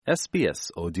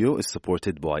SBS Audio is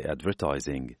supported by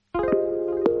advertising.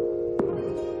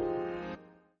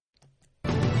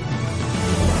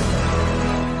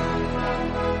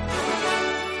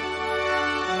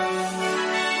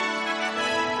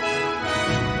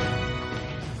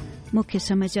 मुख्य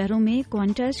समाचारों में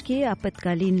क्वांटास के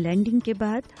आपातकालीन लैंडिंग के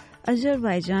बाद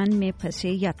अजरबैजान में फंसे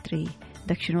यात्री,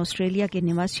 दक्षिण ऑस्ट्रेलिया के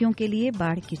निवासियों के लिए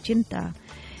बाढ़ की चिंता,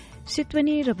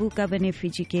 सितवनी रबुका बने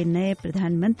फिजी के नए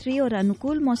प्रधानमंत्री और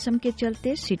अनुकूल मौसम के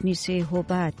चलते सिडनी से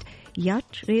होबार्ट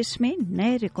याट रेस में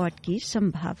नए रिकॉर्ड की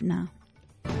संभावना।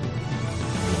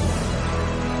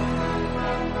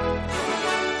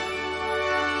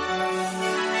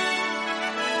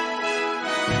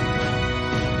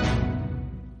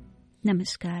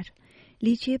 नमस्कार,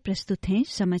 लीजिए प्रस्तुत हैं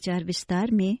समाचार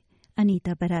विस्तार में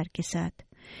अनीता बरार के साथ।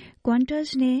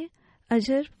 क्वांटास ने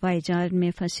अजरबैजान में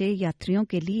फंसे यात्रियों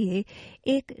के लिए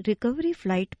एक रिकवरी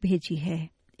फ्लाइट भेजी है।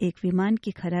 एक विमान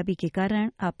की खराबी के कारण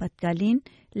आपातकालीन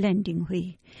लैंडिंग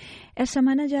हुई। ऐसा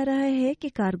माना जा रहा है कि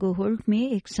कार्गो होल्ड में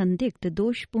एक संदिग्ध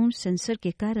दोषपूर्ण सेंसर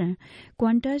के कारण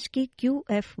क्वांटास की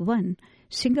QF1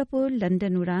 सिंगापुर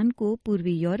लंदन उड़ान को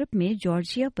पूर्वी यूरोप में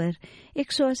जॉर्जिया पर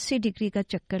 180 डिग्री का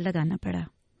चक्कर लगाना पड़ा।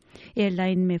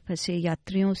 एयरलाइन में फंसे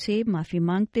यात्रियों से माफी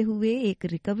मांगते हुए एक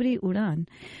रिकवरी उड़ान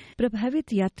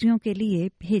प्रभावित यात्रियों के लिए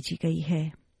भेजी गई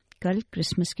है। कल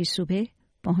क्रिसमस की सुबह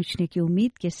पहुंचने की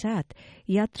उम्मीद के साथ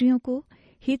यात्रियों को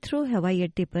हीथ्रो हवाई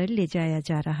अड्डे पर ले जाया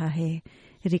जा रहा है।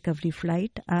 रिकवरी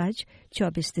फ्लाइट आज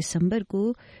 24 दिसंबर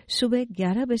को सुबह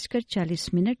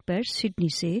 11:40 पर सिडनी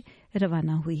से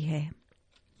रवाना हुई है।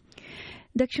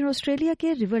 दक्षिण ऑस्ट्रेलिया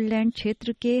के रिवरलैंड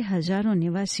क्षेत्र के हजारों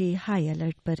निवासी हाई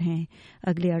अलर्ट पर हैं।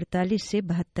 अगले 48 से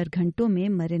 72 घंटों में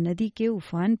मरे नदी के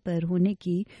उफान पर होने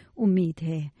की उम्मीद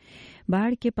है।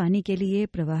 बाढ़ के पानी के लिए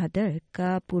प्रवाह दर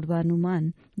का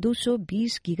पूर्वानुमान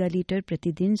 220 गीगालीटर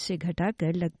प्रतिदिन से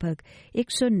घटाकर लगभग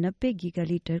 190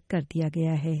 गीगालीटर कर दिया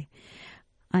गया है।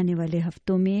 आने वाले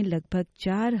हफ्तों में लगभग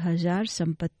 4000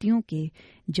 संपत्तियों के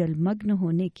जलमग्न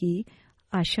होने की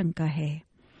आशंका है।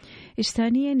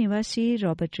 स्थानीय निवासी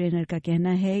रॉबर्ट ट्रेनर का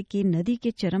कहना है कि नदी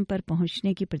के चरम पर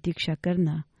पहुंचने की प्रतीक्षा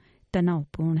करना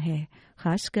तनावपूर्ण है,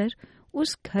 खासकर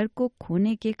उस घर को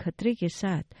खोने के खतरे के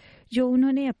साथ जो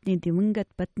उन्होंने अपनी दिवंगत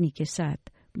पत्नी के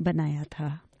साथ बनाया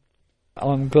था।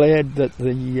 I'm glad that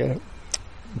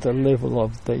the level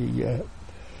of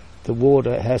the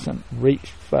water hasn't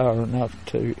reached far enough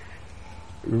to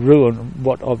ruin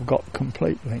what I've got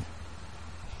completely.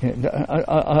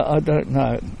 I don't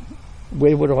know.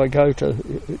 Where would I go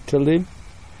to live?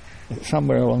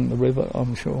 Somewhere along the river,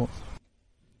 I'm sure.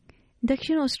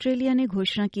 दक्षिण Australia ने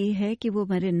घोषणा की है कि वो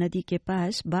मरे नदी के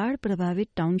पास बाढ़ प्रभावित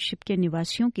टाउनशिप के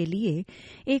निवासियों के लिए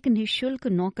एक निःशुल्क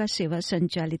नौका सेवा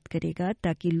संचालित करेगा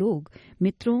ताकि लोग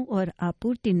मित्रों और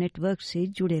आपूर्ति नेटवर्क से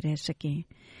जुड़े रह सकें।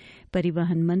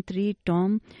 परिवहन मंत्री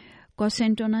टॉम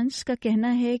कॉसेंटोनस का कहना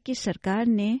है कि सरकार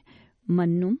ने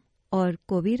मन्नुम और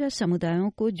कोवीरा समुदायों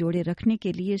को जोड़े रखने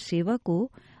के लिए सेवा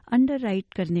को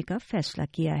अंडरराइट करने का फैसला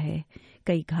किया है।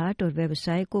 कई घाट और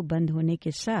व्यवसाय को बंद होने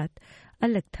के साथ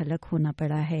अलग थलग होना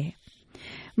पड़ा है।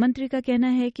 मंत्री का कहना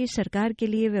है कि सरकार के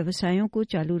लिए व्यवसायों को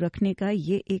चालू रखने का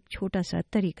ये एक छोटा सा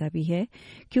तरीका भी है,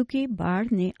 क्योंकि बाढ़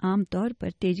ने आमतौर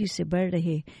पर तेजी से बढ़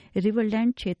रहे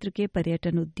रिवरलैंड क्षेत्र के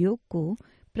पर्यटन उद्योग को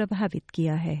प्रभावित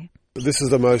किया है। This is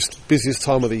the most busiest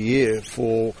time of the year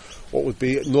for what would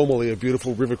be normally a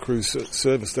beautiful river cruise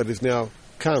service that is now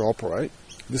can't operate.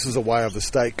 This is a way of the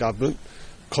state government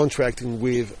contracting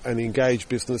with an engaged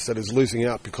business that is losing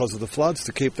out because of the floods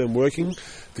to keep them working,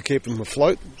 to keep them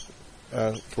afloat,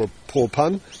 for a poor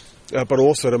pun, but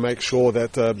also to make sure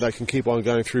that they can keep on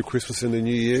going through Christmas and the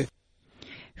New Year.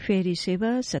 फेरी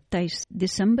सेवा 27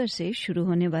 दिसंबर से शुरू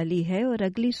होने वाली है और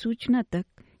अगली सूचना तक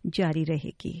जारी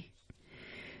रहेगी।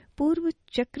 पूर्व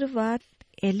चक्रवात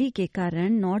एली के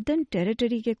कारण नॉर्दर्न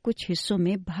टेरिटरी के कुछ हिस्सों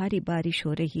में भारी बारिश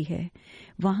हो रही है।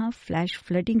 वहां फ्लैश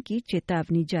फ्लडिंग की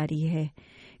चेतावनी जारी है।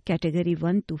 कैटेगरी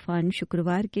 1 तूफान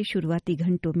शुक्रवार के शुरुआती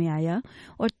घंटों में आया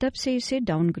और तब से इसे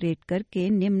डाउनग्रेड करके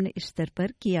निम्न स्तर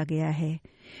पर किया गया है।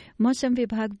 मौसम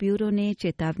विभाग ब्यूरो ने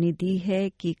चेतावनी दी है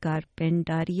कि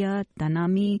कारपेंटारिया,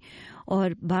 तनामी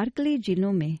और बार्कले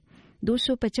जिलों में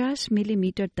 250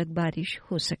 मिलीमीटर तक बारिश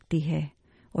हो सकती है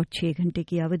और 6 घंटे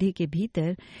की अवधि के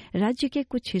भीतर राज्य के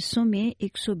कुछ हिस्सों में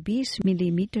 120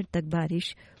 मिलीमीटर तक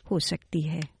बारिश हो सकती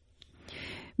है।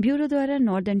 ब्यूरो द्वारा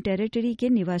नॉर्दर्न टेरिटरी के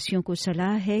निवासियों को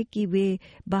सलाह है कि वे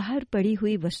बाहर पड़ी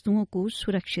हुई वस्तुओं को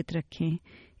सुरक्षित रखें,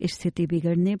 स्थिति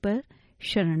बिगड़ने पर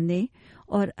शरण लें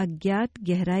और अज्ञात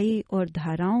गहराई और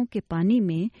धाराओं के पानी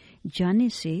में जाने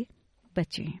से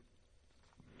बचें।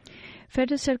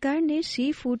 फेडरल सरकार ने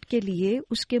सी फूड के लिए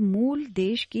उसके मूल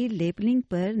देश की लेबलिंग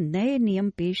पर नए नियम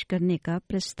पेश करने का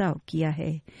प्रस्ताव किया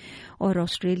है और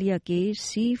ऑस्ट्रेलिया के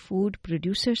सी फूड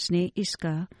प्रोड्यूसर्स ने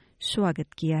इसका स्वागत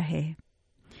किया है।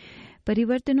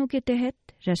 परिवर्तनों के तहत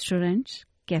रेस्टोरेंट्स,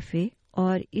 कैफे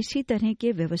और इसी तरह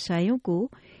के व्यवसायों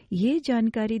को ये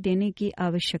जानकारी देने की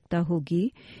आवश्यकता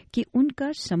होगी कि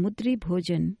उनका समुद्री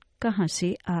भोजन कहां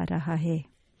से आ रहा है।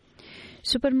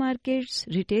 सुपरमार्केट्स,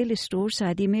 रिटेल स्टोर्स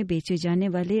आदि में बेचे जाने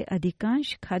वाले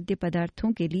अधिकांश खाद्य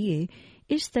पदार्थों के लिए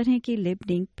इस तरह की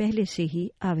लेबलिंग पहले से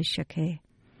ही आवश्यक है।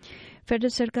 फेडरल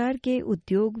सरकार के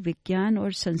उद्योग, विज्ञान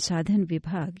और संसाधन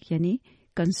विभाग यानी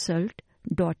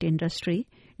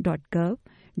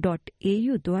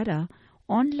consult.industry.gov.au द्वारा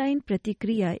ऑनलाइन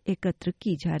प्रतिक्रिया एकत्र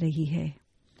की जा रही है।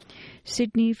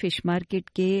 सिडनी फिश मार्केट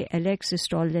के एलेक्स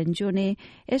स्टॉलेंजो ने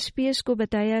SBS को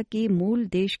बताया कि मूल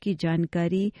देश की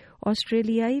जानकारी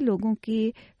ऑस्ट्रेलियाई लोगों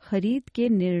की खरीद के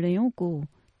निर्णयों को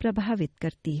प्रभावित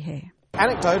करती है।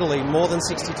 Anecdotally, more than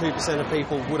 62% of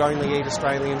people would only eat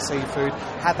Australian seafood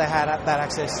had they had that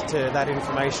access to that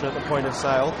information at the point of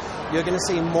sale. You're going to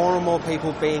see more and more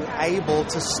people being able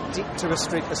to stick to a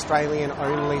strict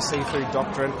Australian-only seafood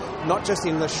doctrine, not just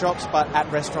in the shops but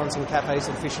at restaurants and cafes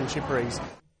and fish and chipperies.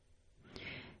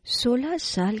 16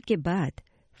 साल के बाद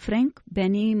Frank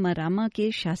बैनीमरामा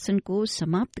के शासन को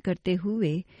समाप्त करते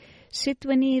हुए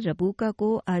सितवनी रबुका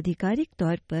को आधिकारिक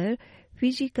तौर पर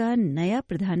फिजी का नया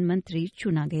प्रधानमंत्री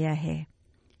चुना गया है।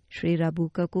 श्री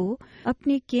राबुका को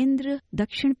अपनी केंद्र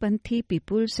दक्षिणपंथी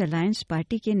पीपुल्स अलायंस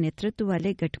पार्टी के नेतृत्व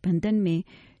वाले गठबंधन में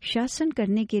शासन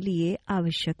करने के लिए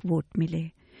आवश्यक वोट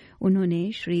मिले।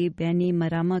 उन्होंने श्री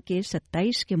बैनीमरामा के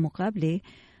 27 के मुकाबले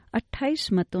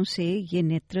 28 मतों से ये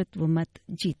नेतृत्व मत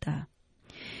जीता।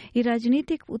 ये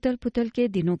राजनीतिक उथल-पुथल के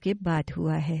दिनों के बाद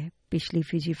हुआ है। पिछली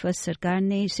फिजी फर्स्ट सरकार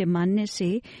ने इसे मानने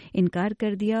से इनकार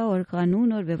कर दिया और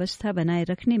कानून और व्यवस्था बनाए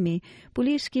रखने में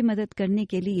पुलिस की मदद करने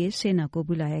के लिए सेना को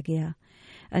बुलाया गया।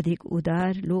 अधिक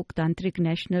उदार लोकतांत्रिक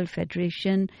नेशनल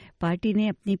फेडरेशन पार्टी ने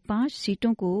अपनी 5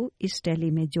 सीटों को इस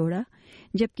टैली में जोड़ा,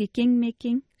 जबकि किंग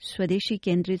मेकिंग स्वदेशी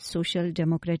केंद्रित सोशल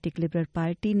डेमोक्रेटिक लिबरल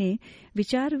पार्टी ने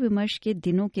विचार विमर्श के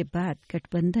दिनों के बाद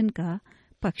गठबंधन का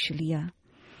पक्ष लिया।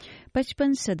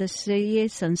 55 सदस्यीय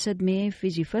संसद में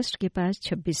फिजी फर्स्ट के पास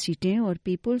 26 सीटें और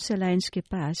पीपुल्स अलायंस के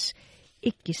पास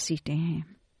 21 सीटें हैं।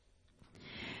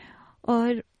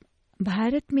 और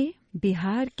भारत में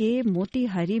बिहार के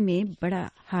मोतिहारी में बड़ा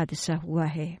हादसा हुआ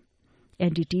है।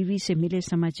 NDTV से मिले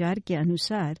समाचार के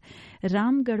अनुसार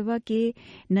रामगढ़वा के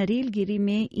नरीलगिरी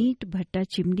में ईंट भट्टा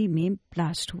चिमनी में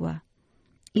ब्लास्ट हुआ।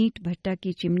 ईंट भट्टा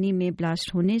की चिमनी में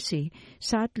ब्लास्ट होने से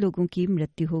 7 लोगों की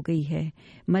मृत्यु हो गई है।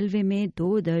 मलबे में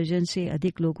 2 दर्जन से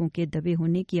अधिक लोगों के दबे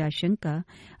होने की आशंका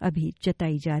अभी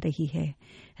जताई जा रही है।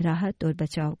 राहत और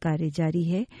बचाव कार्य जारी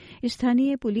है।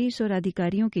 स्थानीय पुलिस और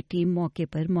अधिकारियों की टीम मौके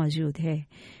पर मौजूद है।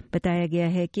 बताया गया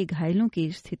है कि घायलों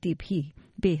की स्थिति भी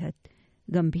बेहद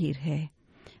गंभीर है।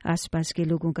 आसपास के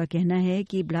लोगों का कहना है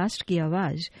कि ब्लास्ट की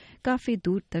आवाज काफी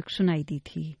दूर तक सुनाई दी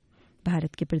थी।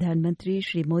 भारत के प्रधानमंत्री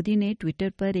श्री मोदी ने ट्विटर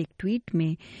पर एक ट्वीट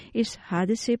में इस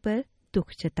हादसे पर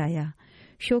दुख जताया।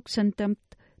 शोक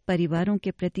संतप्त परिवारों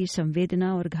के प्रति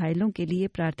संवेदना और घायलों के लिए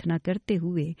प्रार्थना करते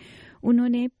हुए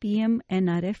उन्होंने PM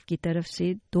NRF की तरफ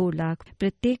से 2 लाख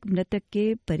प्रत्येक मृतक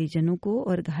के परिजनों को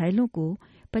और घायलों को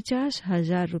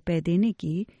 50,000 रुपए देने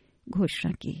की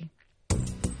घोषणा की।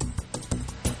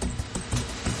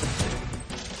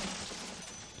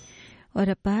 और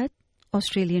अब बात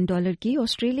ऑस्ट्रेलियन डॉलर की।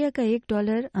 ऑस्ट्रेलिया का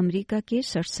 $1 अमेरिका के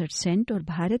 67 सेंट और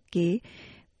भारत के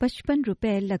 55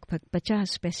 रुपए लगभग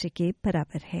 50 पैसे के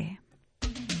बराबर है।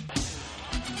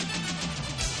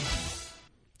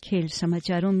 खेल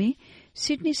समाचारों में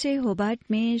सिडनी से होबार्ट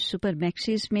में सुपर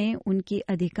मैक्सिस में उनकी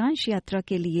अधिकांश यात्रा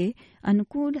के लिए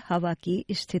अनुकूल हवा की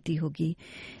स्थिति होगी,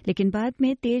 लेकिन बाद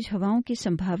में तेज हवाओं की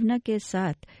संभावना के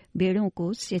साथ बेड़ों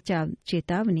को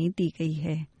चेतावनी दी गई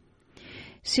है।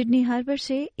 सिडनी हार्बर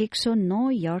से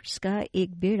 109 यार्ड्स का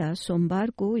एक बेड़ा सोमवार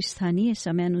को स्थानीय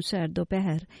समय अनुसार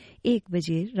दोपहर 1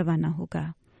 बजे रवाना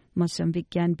होगा। मौसम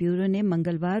विज्ञान ब्यूरो ने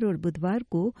मंगलवार और बुधवार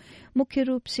को मुख्य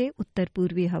रूप से उत्तर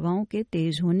पूर्वी हवाओं के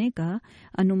तेज होने का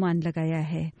अनुमान लगाया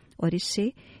है और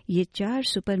इससे ये 4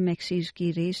 सुपर मैक्सीज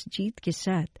की रेस जीत के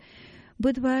साथ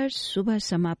बुधवार सुबह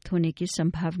समाप्त होने की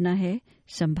संभावना है,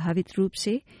 संभावित रूप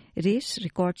से रेस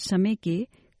रिकॉर्ड समय के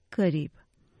करीब।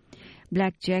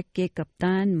 ब्लैक जैक के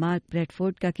कप्तान मार्क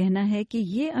ब्रैडफोर्ड का कहना है कि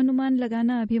ये अनुमान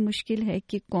लगाना अभी मुश्किल है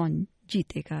कि कौन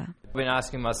जीतेगा। I've been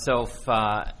asking myself,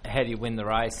 how do you win the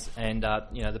race? And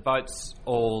the boats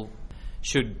all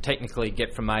should technically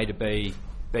get from A to B,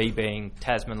 B being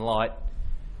Tasman Light,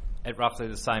 at roughly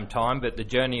the same time, but the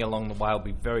journey along the way will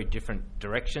be very different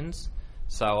directions.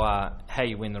 So how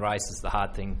you win the race is the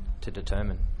hard thing to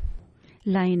determine.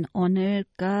 Line honour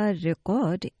का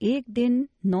record 1 दिन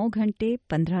 9 घंटे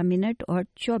 15 minute और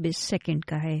 24 second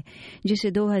का है,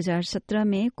 जिसे 2017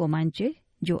 में कोमांचे,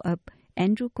 जो अब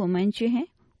एंड्रू कोमांचे हैं,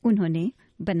 उन्होंने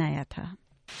बनाया था।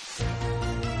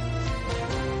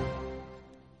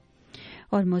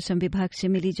 और मौसम विभाग से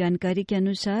मिली जानकारी के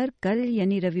अनुसार कल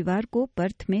यानी रविवार को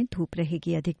पर्थ में धूप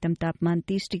रहेगी। अधिकतम तापमान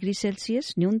 30 डिग्री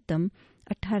सेल्सियस, न्यूनतम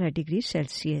 18 डिग्री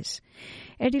सेल्सियस।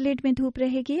 एडिलेड में धूप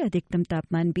रहेगी। अधिकतम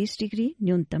तापमान 20 डिग्री,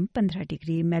 न्यूनतम 15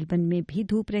 डिग्री। मेलबर्न में भी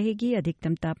धूप रहेगी।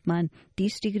 अधिकतम तापमान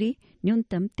 30 डिग्री,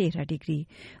 न्यूनतम 13 डिग्री।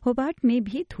 होबार्ट में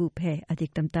भी धूप है।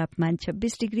 अधिकतम तापमान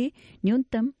 26 डिग्री,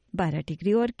 न्यूनतम 12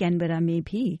 डिग्री। और कैनबरा में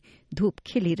भी धूप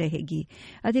खिली रहेगी।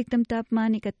 अधिकतम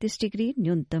तापमान 31 डिग्री,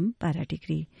 न्यूनतम 12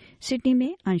 डिग्री। सिडनी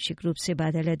में आंशिक रूप से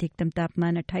बादल। अधिकतम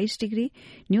तापमान 28 डिग्री,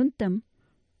 न्यूनतम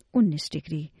 19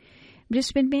 डिग्री।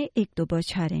 ब्रिस्बेन में 1-2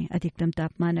 बौछारें। अधिकतम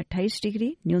तापमान 28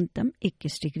 डिग्री, न्यूनतम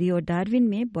 21 डिग्री। और डार्विन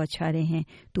में बौछारें हैं।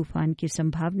 तूफान की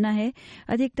संभावना है।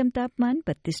 अधिकतम तापमान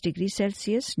 32 डिग्री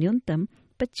सेल्सियस, न्यूनतम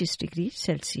 25 डिग्री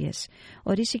सेल्सियस।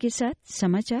 और इसी के साथ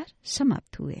समाचार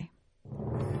समाप्त हुए।